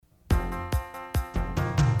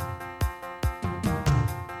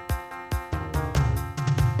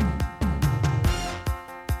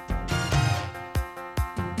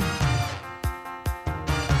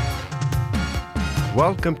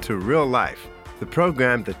Welcome to Real Life, the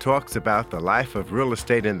program that talks about the life of real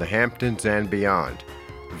estate in the Hamptons and beyond.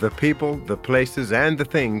 The people, the places, and the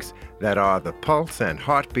things that are the pulse and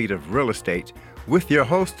heartbeat of real estate, with your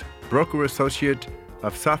host, broker associate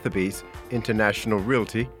of Sotheby's International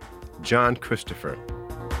Realty, John Christopher.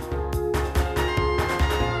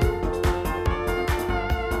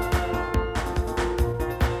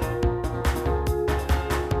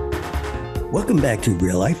 Welcome back to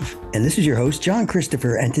Real Life, and this is your host, John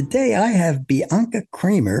Christopher, and today I have Bianca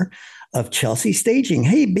Kramer of Chelsea Staging.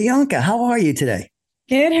 Hey, Bianca, how are you today?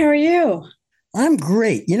 Good, how are you? I'm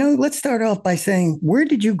great. Let's start off by saying, where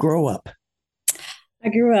did you grow up? I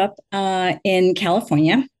grew up in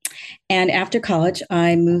California, and after college,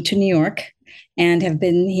 I moved to New York and have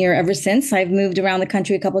been here ever since. I've moved around the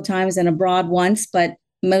country a couple of times and abroad once, but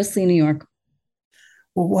mostly New York.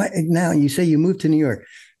 Well, now you say you moved to New York.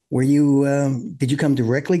 Did you come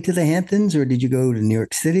directly to the Hamptons, or did you go to New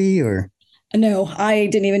York City, or? No, I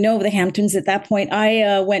didn't even know of the Hamptons at that point.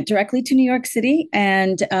 I went directly to New York City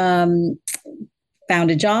and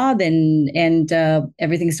found a job, and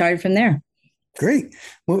everything started from there. Great.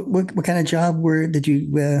 What kind of job did you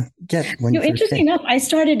get when you first interesting enough, I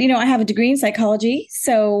started, I have a degree in psychology.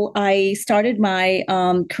 So I started my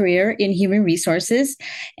career in human resources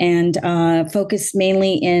and focused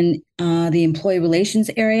mainly in the employee relations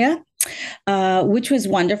area. Which was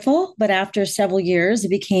wonderful. But after several years, it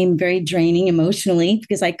became very draining emotionally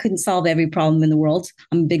because I couldn't solve every problem in the world.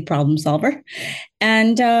 I'm a big problem solver.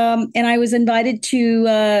 And I was invited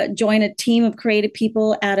to join a team of creative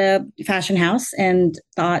people at a fashion house and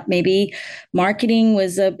thought maybe marketing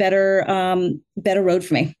was a better road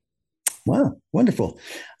for me. Wow, wonderful.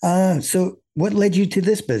 So what led you to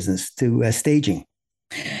this business, to staging?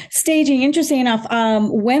 Staging, interesting enough,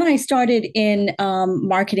 when I started in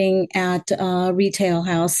marketing at a retail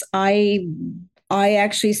house, I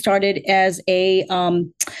actually started as a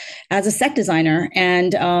set designer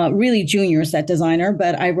and really junior set designer,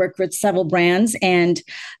 but I worked with several brands, and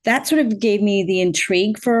that sort of gave me the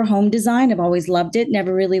intrigue for home design. I've always loved it,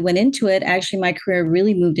 never really went into it. Actually, my career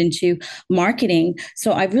really moved into marketing.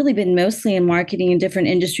 So I've really been mostly in marketing in different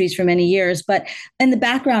industries for many years, but in the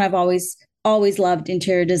background, I've always loved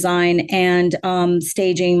interior design and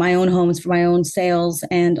staging my own homes for my own sales.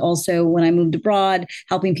 And also when I moved abroad,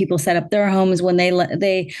 helping people set up their homes when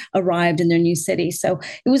they arrived in their new city. So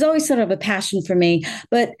it was always sort of a passion for me.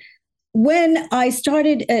 But when I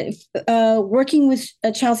started working with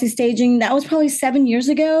Chelsea Staging, that was probably 7 years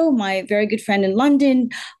ago. My very good friend in London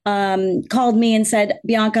called me and said,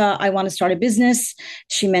 Bianca, I want to start a business.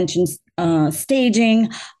 She mentioned staging.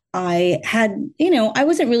 I had, I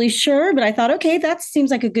wasn't really sure, but I thought, okay, that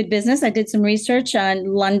seems like a good business. I did some research on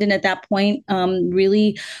London at that point.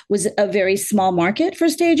 Really was a very small market for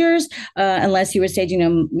stagers, unless you were staging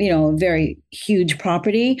a very huge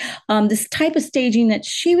property. This type of staging that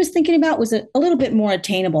she was thinking about was a little bit more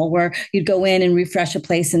attainable, where you'd go in and refresh a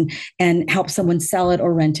place and help someone sell it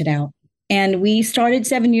or rent it out. And we started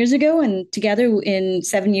 7 years ago, and together in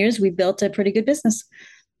 7 years, we built a pretty good business.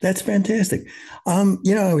 That's fantastic.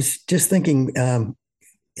 I was just thinking,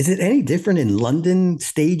 is it any different in London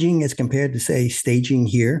staging as compared to, say, staging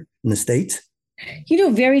here in the States?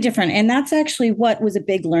 Very different. And that's actually what was a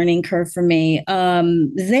big learning curve for me.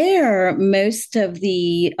 There, most of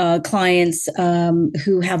the clients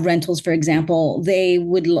who have rentals, for example, they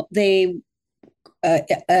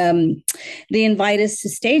invite us to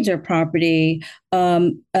stage their property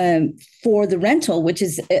for the rental,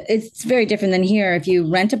 it's very different than here. If you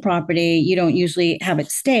rent a property, you don't usually have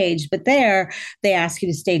it staged, but there they ask you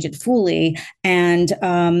to stage it fully, and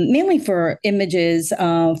mainly for images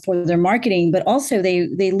for their marketing, but also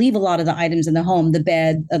they leave a lot of the items in the home, the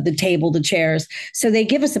bed, the table, the chairs. So they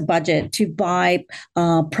give us a budget to buy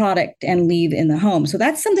product and leave in the home. So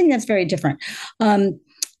that's something that's very different.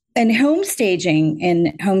 And home staging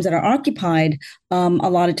in homes that are occupied, a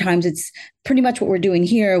lot of times it's pretty much what we're doing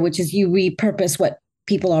here, which is you repurpose what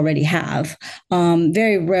people already have.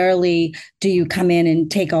 Very rarely do you come in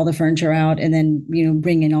and take all the furniture out and then,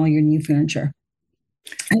 bring in all your new furniture.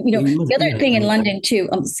 The other thing in London too,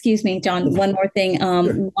 excuse me, John, one more thing,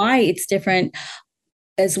 why it's different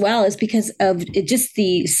as well is because of just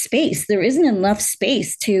the space. There isn't enough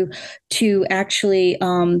space to actually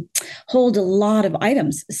hold a lot of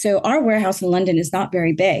items. So our warehouse in London is not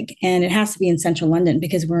very big, and it has to be in central London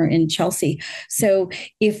because we're in Chelsea. So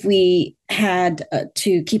if we had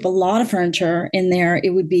to keep a lot of furniture in there,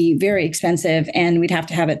 it would be very expensive, and we'd have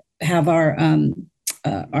to have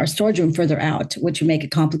our storage room further out, which would make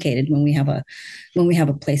it complicated when we have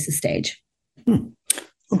a place to stage.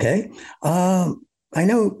 Okay. I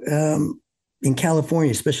know in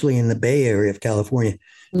California, especially in the Bay Area of California,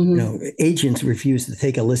 agents refuse to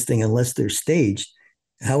take a listing unless they're staged.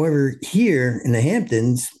 However, here in the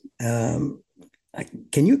Hamptons,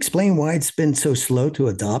 can you explain why it's been so slow to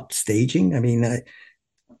adopt staging? I mean,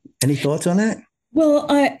 any thoughts on that? Well,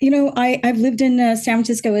 I've lived in San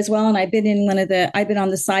Francisco as well, and I've been on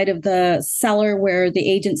the side of the seller where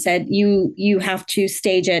the agent said you have to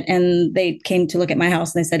stage it, and they came to look at my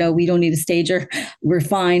house and they said, oh, we don't need a stager, we're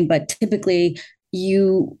fine. But typically,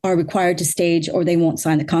 you are required to stage or they won't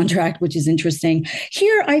sign the contract, which is interesting.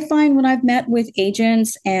 Here, I find when I've met with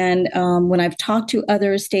agents and when I've talked to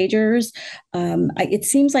other stagers, it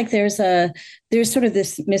seems like there's sort of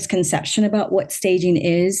this misconception about what staging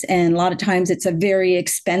is. And a lot of times it's a very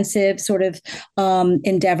expensive sort of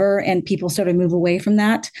endeavor, and people sort of move away from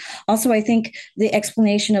that. Also, I think the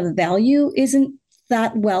explanation of the value isn't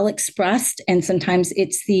that well expressed, and sometimes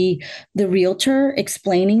it's the realtor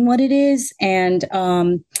explaining what it is, and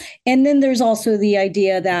then there's also the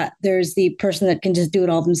idea that there's the person that can just do it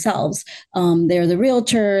all themselves. They're the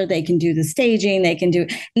realtor, they can do the staging, they can do,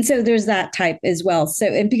 and so there's that type as well. So,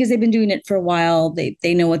 and because they've been doing it for a while,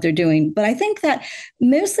 they know what they're doing. But I think that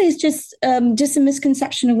mostly it's just a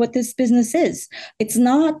misconception of what this business is. It's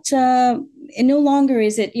not. And no longer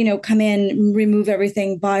is it, come in, remove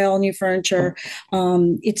everything, buy all new furniture.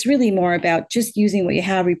 It's really more about just using what you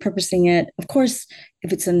have, repurposing it. Of course,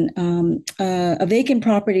 if it's a vacant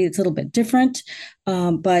property, it's a little bit different.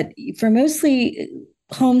 But for mostly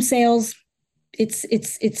home sales,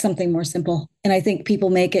 it's something more simple. And I think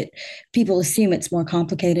people assume it's more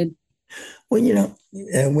complicated. Well,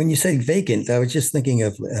 when you say vacant, I was just thinking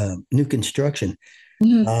of new construction.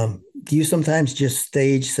 Mm-hmm. Do you sometimes just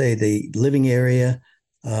stage, say, the living area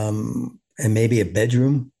and maybe a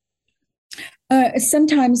bedroom?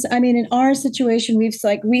 Sometimes, I mean, in our situation,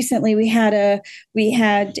 recently we had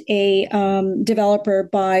a developer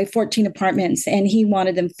buy 14 apartments, and he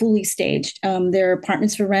wanted them fully staged. They're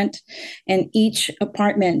apartments for rent, and each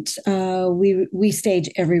apartment we stage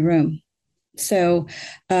every room. So,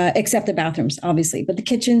 except the bathrooms, obviously, but the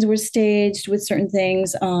kitchens were staged with certain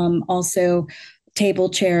things. Also, table,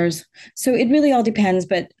 chairs. So it really all depends,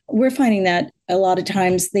 but we're finding that a lot of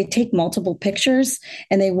times they take multiple pictures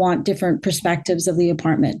and they want different perspectives of the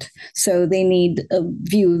apartment. So they need a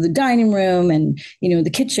view of the dining room and, the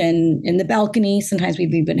kitchen and the balcony. Sometimes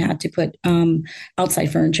we've even had to put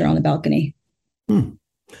outside furniture on the balcony.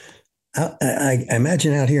 I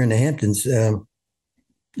imagine out here in the Hamptons,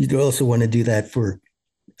 you'd also want to do that for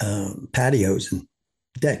patios and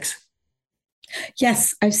decks.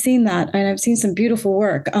 Yes, I've seen that, and I've seen some beautiful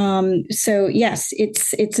work. So yes,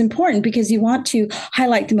 it's important because you want to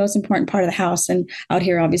highlight the most important part of the house, and out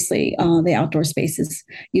here, obviously, the outdoor space is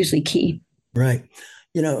usually key. Right.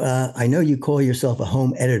 I know you call yourself a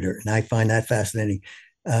home editor, and I find that fascinating.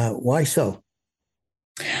 Why so?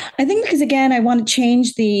 I think because, again, I want to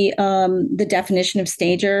change the definition of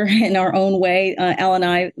stager in our own way. Elle and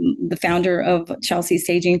I, the founder of Chelsea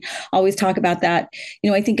Staging, always talk about that.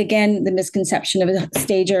 I think, again, the misconception of a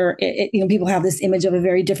stager, people have this image of a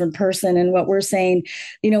very different person. And what we're saying,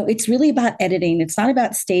 it's really about editing. It's not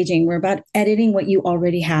about staging. We're about editing what you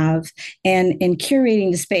already have and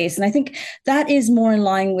curating the space. And I think that is more in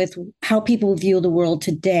line with how people view the world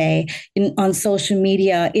today on social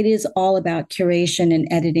media. It is all about curation and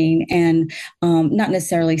editing, and not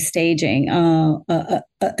necessarily staging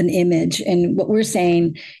an image. And what we're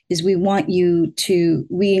saying is we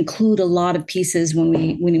include a lot of pieces when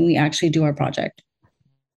we actually do our project.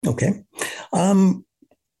 Okay.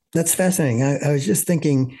 That's fascinating. I was just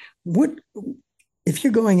thinking, what if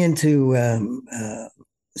you're going into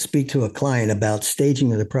speak to a client about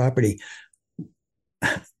staging of the property,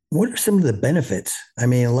 what are some of the benefits? I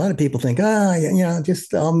mean, a lot of people think,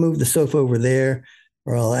 I'll move the sofa over there,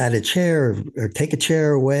 or I'll add a chair or take a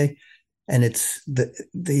chair away. And it's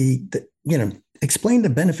explain the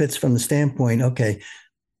benefits from the standpoint, okay,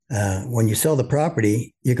 when you sell the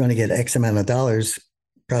property, you're going to get X amount of dollars,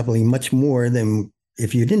 probably much more than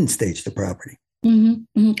if you didn't stage the property.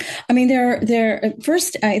 Mm-hmm, mm-hmm. I mean,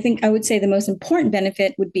 first, I think I would say the most important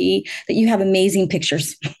benefit would be that you have amazing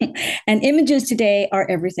pictures. And images today are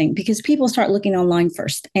everything because people start looking online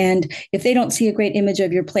first. And if they don't see a great image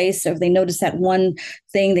of your place, or if they notice that one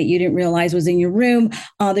thing that you didn't realize was in your room,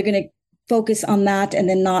 they're going to focus on that and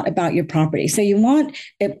then not about your property. So you want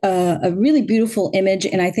a really beautiful image.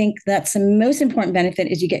 And I think that's the most important benefit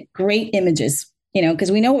is you get great images.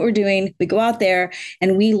 Because we know what we're doing. We go out there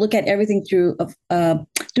and we look at everything through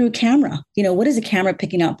through a camera. What is a camera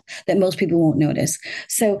picking up that most people won't notice?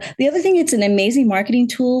 So the other thing, it's an amazing marketing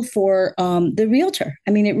tool for the realtor.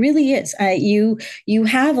 I mean, it really is. You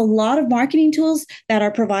have a lot of marketing tools that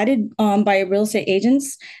are provided by real estate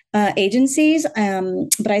agencies,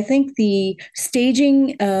 but I think the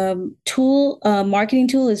staging marketing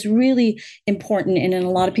tool is really important, and a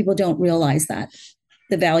lot of people don't realize that,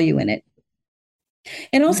 the value in it.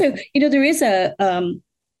 And also, there is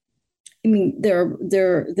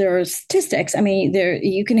there are statistics. I mean,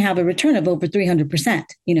 you can have a return of over 300%.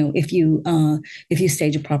 If you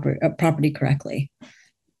stage a property correctly.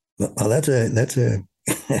 Well, that's a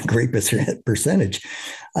great percentage.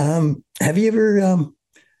 Have you ever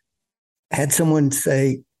had someone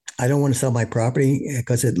say, "I don't want to sell my property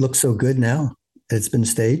because it looks so good now that it's been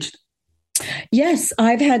staged"? Yes,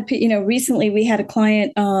 I've had, recently we had a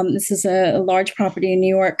client, this is a large property in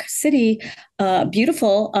New York City,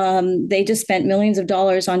 beautiful. They just spent millions of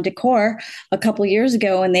dollars on decor a couple of years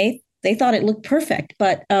ago, and they thought it looked perfect,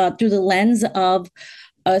 but through the lens of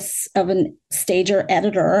a stager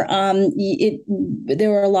editor, there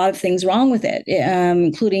were a lot of things wrong with it,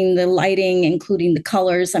 including the lighting, including the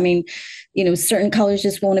colors. I mean, certain colors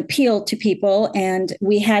just won't appeal to people. And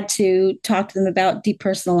we had to talk to them about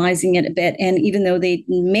depersonalizing it a bit. And even though they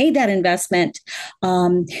made that investment,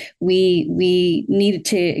 we needed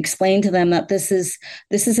to explain to them that this is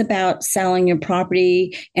about selling your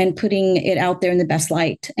property and putting it out there in the best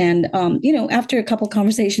light. And, after a couple of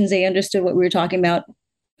conversations, they understood what we were talking about.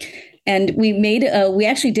 And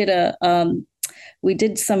we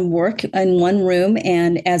did some work in one room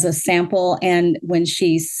and as a sample. And when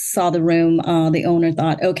she saw the room, the owner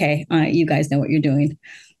thought, okay, you guys know what you're doing.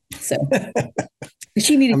 So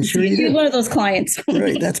she needed to see. She was one of those clients.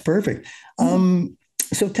 Right. That's perfect.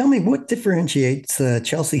 So tell me, what differentiates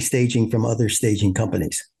Chelsea Staging from other staging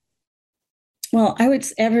companies? Well, I would.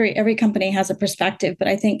 Every company has a perspective, but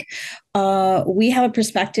I think we have a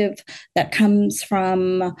perspective that comes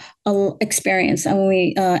from experience.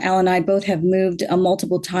 And Al and I both have moved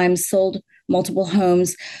multiple times, sold multiple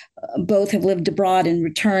homes, both have lived abroad and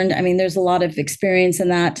returned. I mean, there's a lot of experience in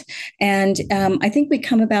that, and I think we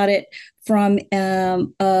come about it from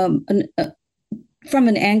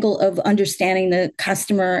an angle of understanding the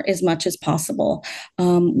customer as much as possible.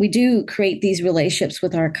 We do create these relationships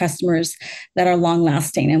with our customers that are long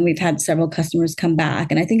lasting. And we've had several customers come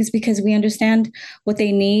back. And I think it's because we understand what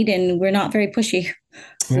they need and we're not very pushy.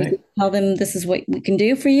 Right. We tell them this is what we can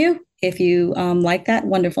do for you. If you like that,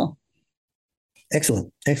 wonderful.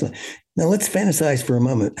 Excellent. Now let's fantasize for a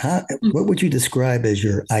moment. What would you describe as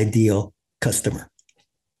your ideal customer?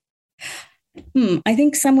 I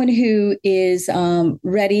think someone who is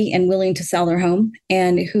ready and willing to sell their home,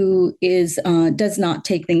 and who does not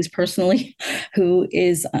take things personally, who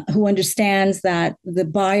understands that the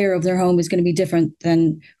buyer of their home is going to be different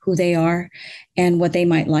than who they are and what they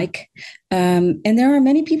might like. And there are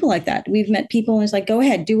many people like that. We've met people and it's like, go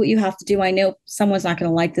ahead, do what you have to do. I know someone's not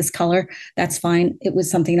going to like this color. That's fine. It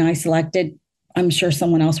was something I selected. I'm sure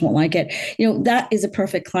someone else won't like it. That is a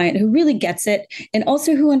perfect client who really gets it and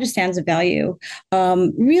also who understands the value.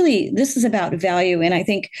 Really, this is about value. And I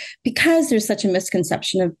think because there's such a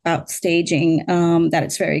misconception about staging, that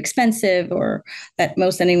it's very expensive or that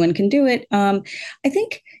most anyone can do it, I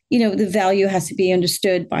think, the value has to be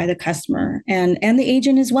understood by the customer and the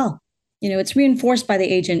agent as well. It's reinforced by the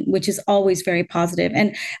agent, which is always very positive.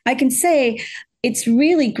 And I can say it's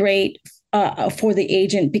really great for the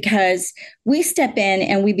agent because we step in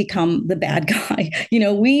and we become the bad guy.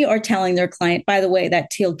 We are telling their client, by the way,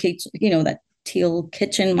 that teal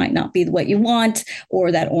kitchen might not be what you want,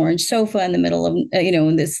 or that orange sofa in the middle of,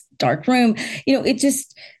 in this dark room.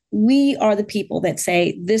 We are the people that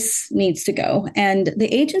say this needs to go. And the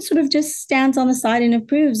agent sort of just stands on the side and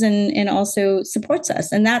approves and also supports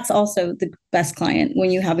us. And that's also the best client, when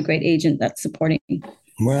you have a great agent that's supporting.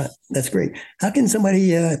 Well, that's great. How can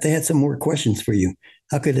somebody, if they had some more questions for you,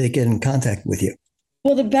 how could they get in contact with you?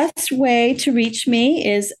 Well, the best way to reach me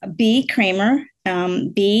is B. Kramer,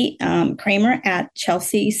 Kramer at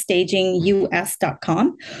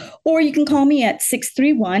chelseastagingus.com. Or you can call me at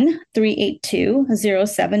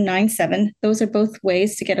 631-382-0797. Those are both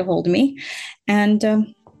ways to get a hold of me.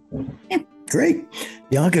 And yeah. Great.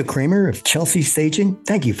 Bianca Kramer of Chelsea Staging,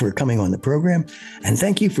 thank you for coming on the program. And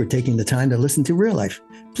thank you for taking the time to listen to Real Life.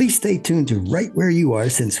 Please stay tuned to right where you are,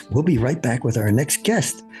 since we'll be right back with our next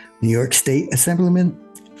guest, New York State Assemblyman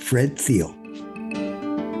Fred Thiel.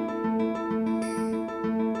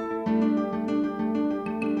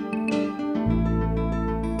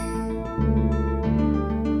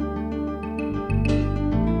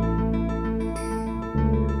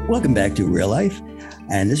 Welcome back to Real Life.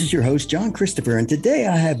 And this is your host, John Christopher. And today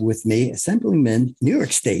I have with me New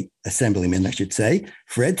York State Assemblyman, I should say,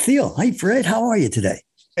 Fred Thiel. Hi, Fred. How are you today?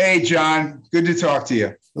 Hey, John. Good to talk to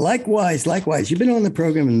you. Likewise. You've been on the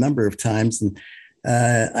program a number of times, and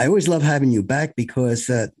I always love having you back because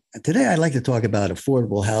today I'd like to talk about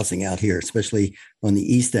affordable housing out here, especially on the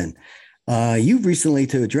East End. You've recently,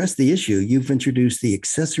 to address the issue, you've introduced the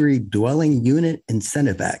Accessory Dwelling Unit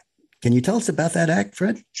Incentive Act. Can you tell us about that act,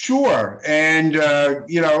 Fred? Sure. And,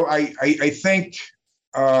 I think,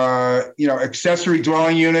 accessory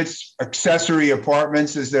dwelling units, accessory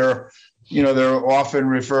apartments, as they're often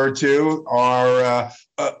referred to, are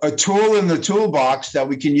a tool in the toolbox that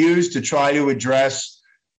we can use to try to address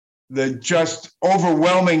the just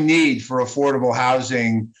overwhelming need for affordable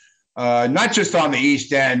housing, not just on the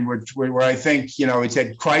East End, where I think, it's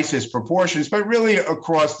at crisis proportions, but really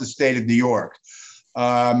across the state of New York.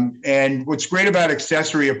 And what's great about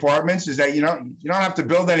accessory apartments is that you don't have to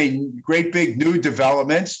build any great big new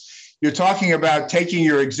developments. You're talking about taking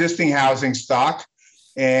your existing housing stock,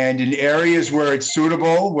 and in areas where it's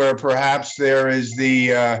suitable, where perhaps there is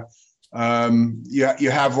you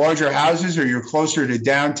have larger houses, or you're closer to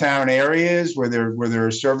downtown areas where there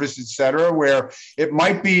are services, et cetera, where it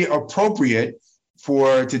might be appropriate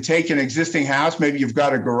to take an existing house. Maybe you've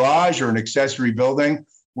got a garage or an accessory building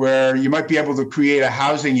where you might be able to create a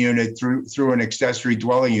housing unit through an accessory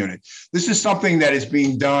dwelling unit. This is something that is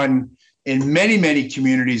being done in many, many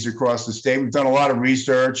communities across the state. We've done a lot of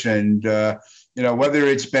research, and whether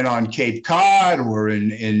it's been on Cape Cod or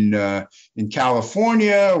in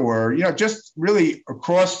California, or just really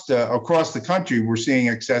across the country, we're seeing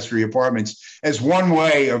accessory apartments as one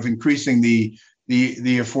way of increasing the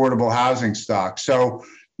affordable housing stock. So,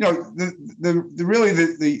 the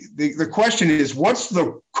question is, what's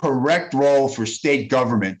the correct role for state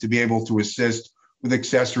government to be able to assist with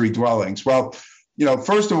accessory dwellings? Well,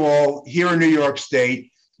 first of all, here in New York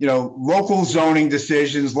State, local zoning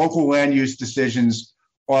decisions, local land use decisions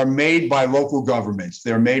are made by local governments.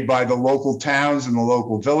 They're made by the local towns and the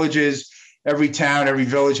local villages. Every town, every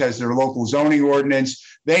village has their local zoning ordinance.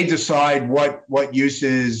 They decide what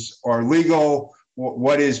uses are legal,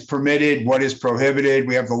 what is permitted, what is prohibited.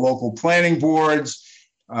 We have the local planning boards,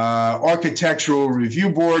 architectural review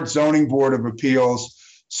board, zoning board of appeals.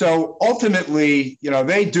 So ultimately,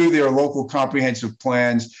 they do their local comprehensive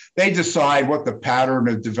plans. They decide what the pattern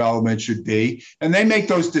of development should be, and they make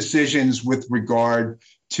those decisions with regard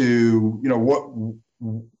to,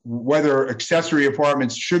 whether accessory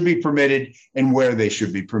apartments should be permitted and where they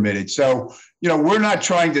should be permitted. So, we're not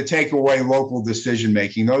trying to take away local decision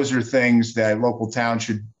making. Those are things that local towns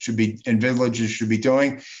should be, and villages should be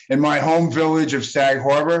doing. In my home village of Sag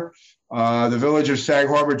Harbor, the village of Sag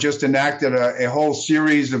Harbor just enacted a whole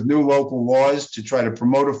series of new local laws to try to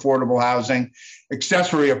promote affordable housing.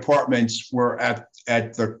 Accessory apartments were at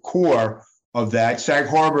the core of that. Sag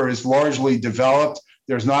Harbor is largely developed.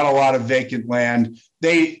 There's not a lot of vacant land.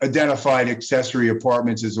 They identified accessory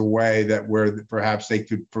apartments as a way where perhaps they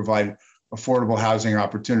could provide affordable housing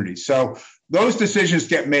opportunities. So those decisions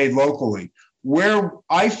get made locally. Where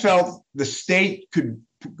I felt the state could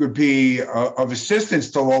be of assistance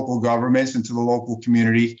to local governments and to the local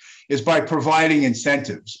community is by providing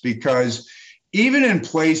incentives, because even in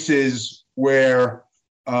places where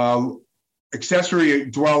accessory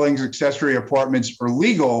dwellings, accessory apartments are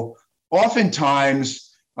legal,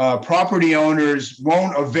 oftentimes property owners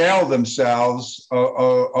won't avail themselves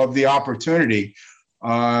of the opportunity.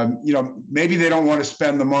 Maybe they don't want to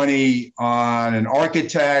spend the money on an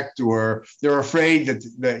architect, or they're afraid that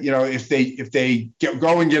if they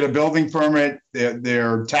go and get a building permit,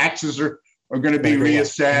 their taxes are going to be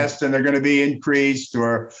reassessed and they're going to be increased,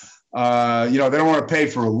 or they don't want to pay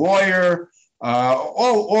for a lawyer.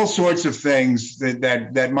 All sorts of things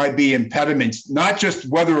that might be impediments, not just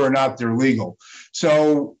whether or not they're legal.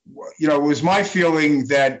 So, it was my feeling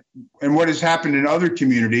that, and what has happened in other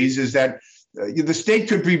communities, is that the state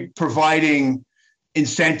could be providing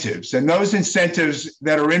incentives, and those incentives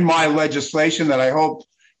that are in my legislation that I hope,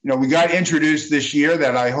 we got introduced this year,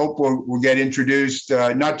 that I hope will get introduced,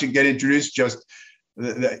 not to get introduced, just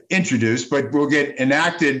introduced, but will get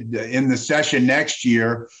enacted in the session next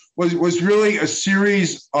year, was really a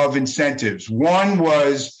series of incentives. One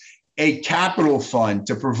was a capital fund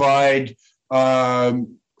to provide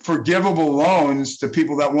forgivable loans to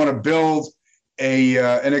people that want to build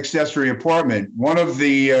an accessory apartment. One of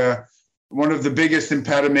the biggest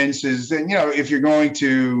impediments is, if you're going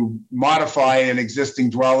to modify an existing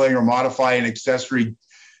dwelling or modify an accessory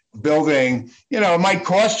building, it might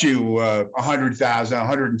cost you $100,000,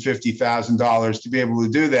 $150,000 to be able to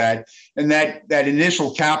do that. And that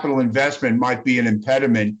initial capital investment might be an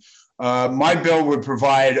impediment. My bill would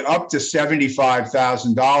provide up to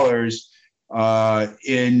 $75,000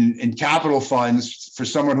 in capital funds for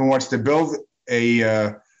someone who wants to build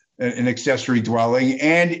an accessory dwelling.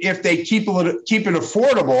 And if they keep it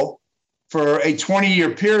affordable for a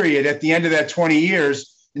 20-year period, at the end of that 20 years,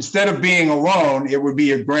 instead of being a loan, it would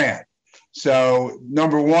be a grant. So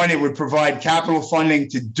number one, it would provide capital funding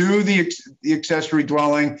to do the accessory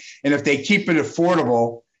dwelling. And if they keep it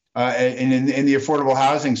affordable in the affordable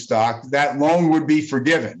housing stock, that loan would be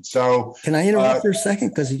forgiven. So can I interrupt for a second?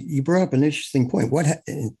 Because you brought up an interesting point. What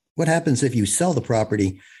happens if you sell the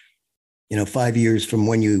property, 5 years from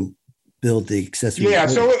when you build the accessory? Yeah,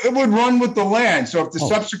 so it would run with the land. So if the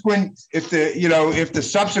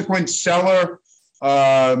subsequent seller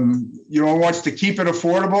wants to keep it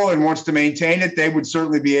affordable and wants to maintain it, they would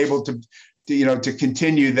certainly be able to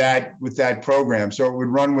continue that with that program. So it would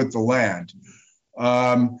run with the land.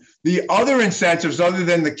 The other incentives, other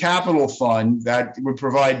than the capital fund that would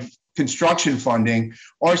provide construction funding,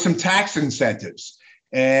 are some tax incentives.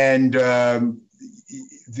 And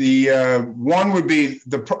the one would be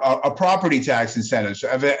a property tax incentive. So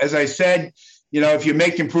as I said, if you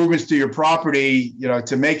make improvements to your property,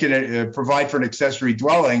 to make it provide for an accessory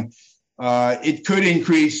dwelling, it could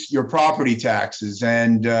increase your property taxes.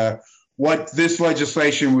 And what this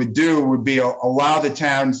legislation would do would be allow the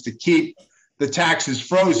towns to keep the taxes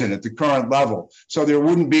frozen at the current level. So there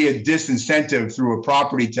wouldn't be a disincentive through a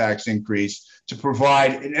property tax increase to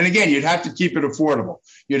provide. And again, you'd have to keep it affordable.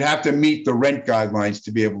 You'd have to meet the rent guidelines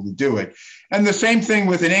to be able to do it. And the same thing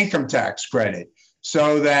with an income tax credit.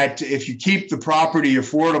 So that if you keep the property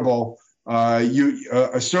affordable,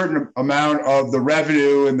 a certain amount of the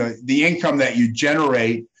revenue and the income that you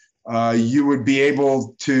generate, you would be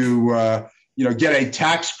able to get a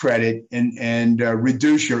tax credit and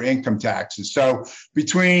reduce your income taxes. So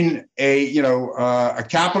between a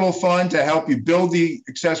capital fund to help you build the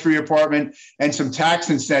accessory apartment and some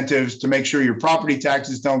tax incentives to make sure your property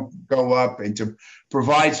taxes don't go up and to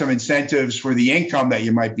provide some incentives for the income that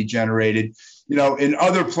you might be generated. In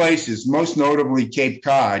other places, most notably Cape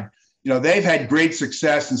Cod, they've had great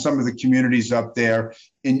success in some of the communities up there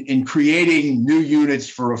in creating new units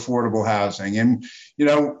for affordable housing. And,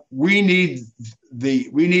 we need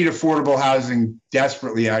affordable housing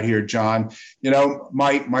desperately out here, John.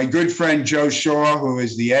 My good friend Joe Shaw, who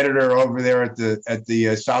is the editor over there at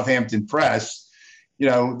the Southampton Press,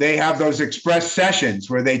 they have those express sessions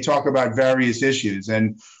where they talk about various issues.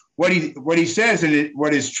 And what he says, and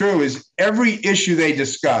what is true, is every issue they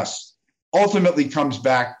discuss ultimately comes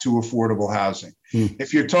back to affordable housing.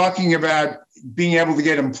 If you're talking about being able to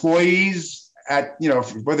get employees at,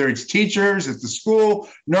 whether it's teachers at the school,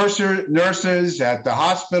 nurses at the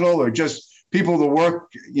hospital, or just people to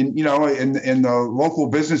work in the local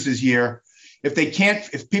businesses here,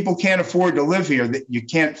 if people can't afford to live here, that you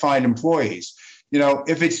can't find employees.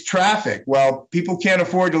 If it's traffic, well, people can't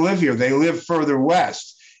afford to live here. They live further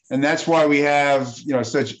west. And that's why we have,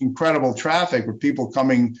 such incredible traffic with people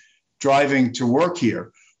driving to work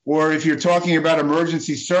here. Or if you're talking about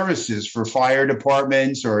emergency services for fire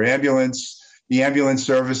departments or the ambulance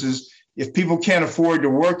services, if people can't afford to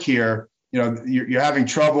work here, you're having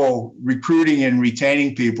trouble recruiting and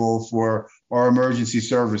retaining people for our emergency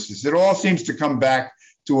services. It all seems to come back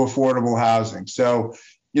to affordable housing. So,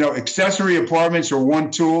 accessory apartments are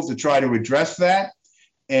one tool to try to address that.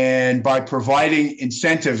 And by providing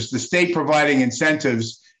incentives, the state providing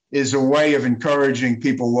incentives is a way of encouraging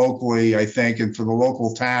people locally, I think, and for the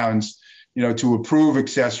local towns, to approve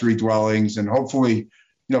accessory dwellings and hopefully,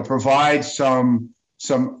 provide some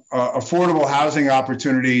affordable housing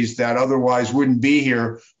opportunities that otherwise wouldn't be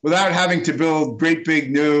here without having to build great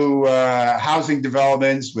big new housing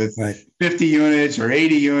developments with 50 units or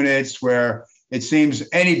 80 units, where it seems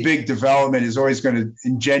any big development is always going to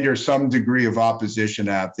engender some degree of opposition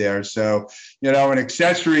out there. So, an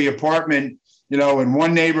accessory apartment, in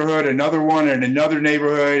one neighborhood, another one in another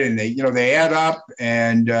neighborhood, and they add up,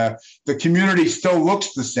 and the community still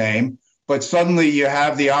looks the same, but suddenly you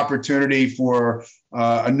have the opportunity for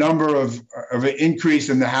a number of an increase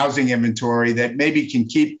in the housing inventory that maybe can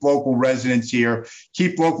keep local residents here,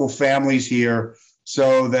 keep local families here,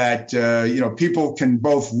 so that people can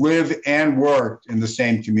both live and work in the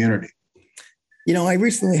same community. I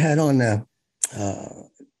recently had on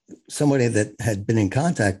somebody that had been in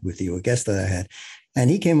contact with you, a guest that I had, and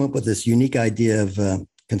he came up with this unique idea of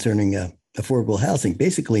concerning affordable housing.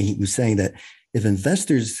 Basically, he was saying that if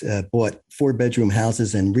investors bought 4-bedroom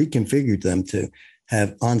houses and reconfigured them to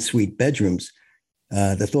have ensuite bedrooms.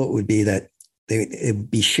 The thought would be that it would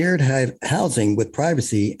be shared housing with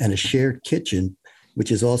privacy and a shared kitchen,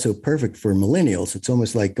 which is also perfect for millennials. It's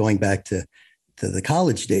almost like going back to the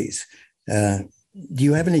college days. Do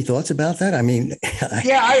you have any thoughts about that? I mean,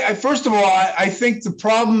 yeah, first of all, I think the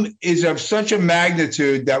problem is of such a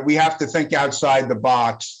magnitude that we have to think outside the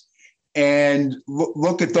box and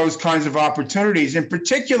look at those kinds of opportunities. In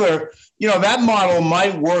particular, that model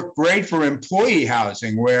might work great for employee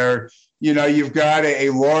housing where, you've got a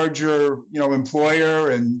larger,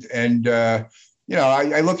 employer and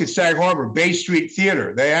I look at Sag Harbor, Bay Street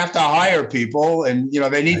Theater. They have to hire people and,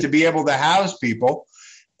 they need to be able to house people.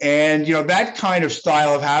 And, that kind of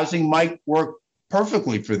style of housing might work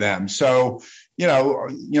perfectly for them. So,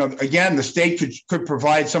 again, the state could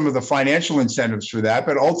provide some of the financial incentives for that.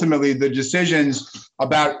 But ultimately, the decisions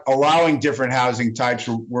about allowing different housing types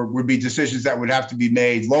would be decisions that would have to be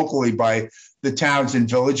made locally by the towns and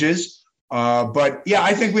villages. But, yeah,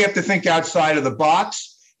 I think we have to think outside of the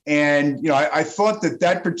box. And, I thought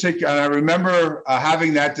that particular, and I remember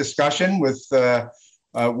having that discussion with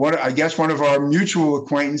one of our mutual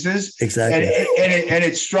acquaintances. Exactly. And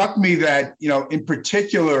it struck me that, in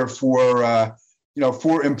particular for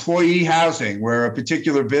employee housing, where a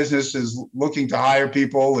particular business is looking to hire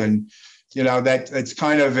people and, that's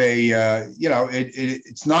kind of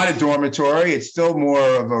it's not a dormitory. It's still more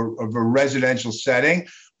of a residential setting,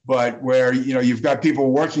 but where, you've got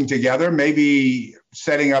people working together, maybe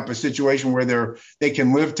setting up a situation where they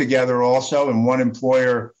can live together also, and one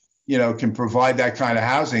employer can provide that kind of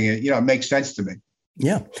housing. It makes sense to me.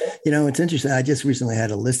 Yeah. It's interesting. I just recently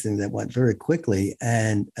had a listing that went very quickly,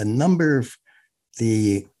 and a number of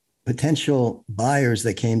the potential buyers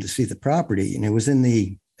that came to see the property, and it was in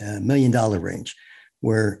the $1 million range,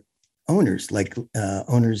 were owners, like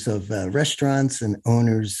owners of restaurants and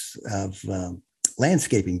owners of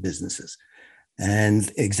landscaping businesses. And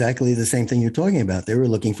exactly the same thing you're talking about. They were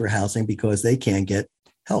looking for housing because they can't get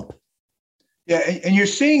help. Yeah, and you're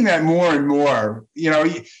seeing that more and more.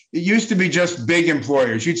 It used to be just big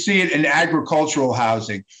employers. You'd see it in agricultural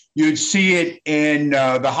housing. You'd see it in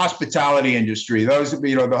the hospitality industry. Those,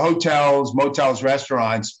 the hotels, motels,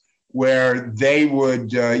 restaurants, where they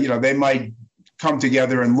would, they might come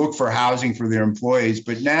together and look for housing for their employees.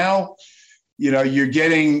 But now, you're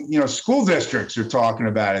getting, school districts are talking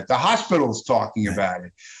about it. The hospital's talking about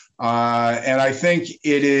it. And I think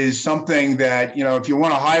it is something that, if you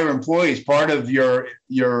want to hire employees, part of your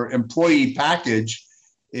employee package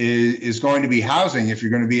is going to be housing if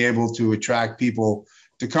you're going to be able to attract people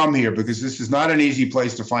to come here, because this is not an easy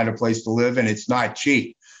place to find a place to live, and it's not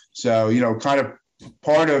cheap. So, kind of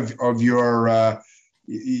part of your,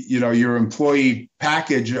 your employee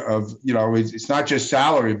package of, it's not just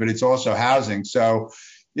salary, but it's also housing. So,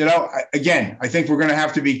 again, I think we're going to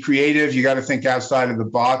have to be creative. You got to think outside of the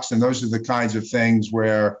box. And those are the kinds of things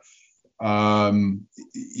where,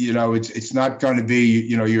 it's not going to be,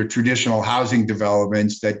 your traditional housing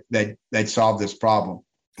developments that solve this problem.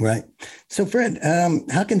 Right. So, Fred,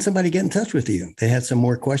 how can somebody get in touch with you? They have some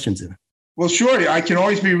more questions. Well, sure. I can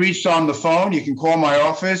always be reached on the phone. You can call my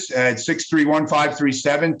office at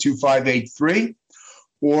 631-537-2583.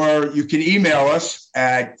 Or you can email us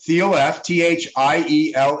at Thielef,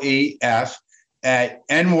 THIELEF, at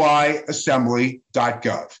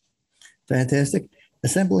nyassembly.gov. Fantastic.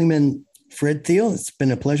 Assemblyman Fred Thiel, it's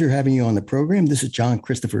been a pleasure having you on the program. This is John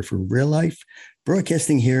Christopher for Real Life,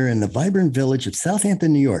 broadcasting here in the vibrant village of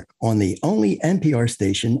Southampton, New York, on the only NPR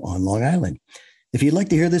station on Long Island. If you'd like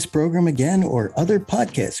to hear this program again or other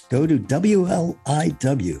podcasts, go to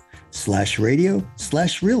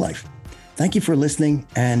WLIW/radio/Real Life. Thank you for listening.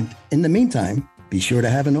 And in the meantime, be sure to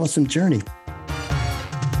have an awesome journey.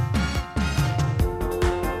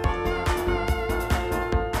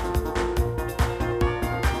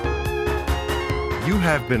 You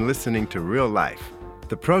have been listening to Real Life,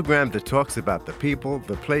 the program that talks about the people,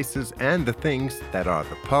 the places, and the things that are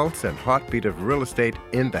the pulse and heartbeat of real estate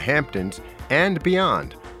in the Hamptons and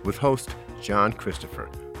beyond, with host John Christopher,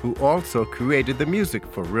 who also created the music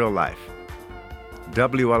for Real Life.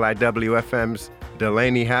 WLIW-FM's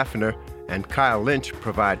Delaney Hafner and Kyle Lynch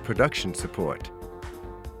provide production support.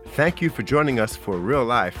 Thank you for joining us for Real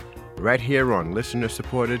Life, right here on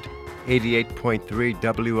listener-supported 88.3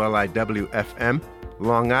 WLIW-FM,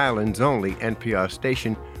 Long Island's only NPR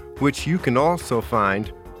station, which you can also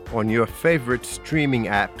find on your favorite streaming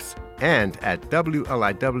apps and at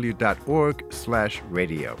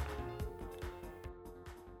WLIW.org/radio.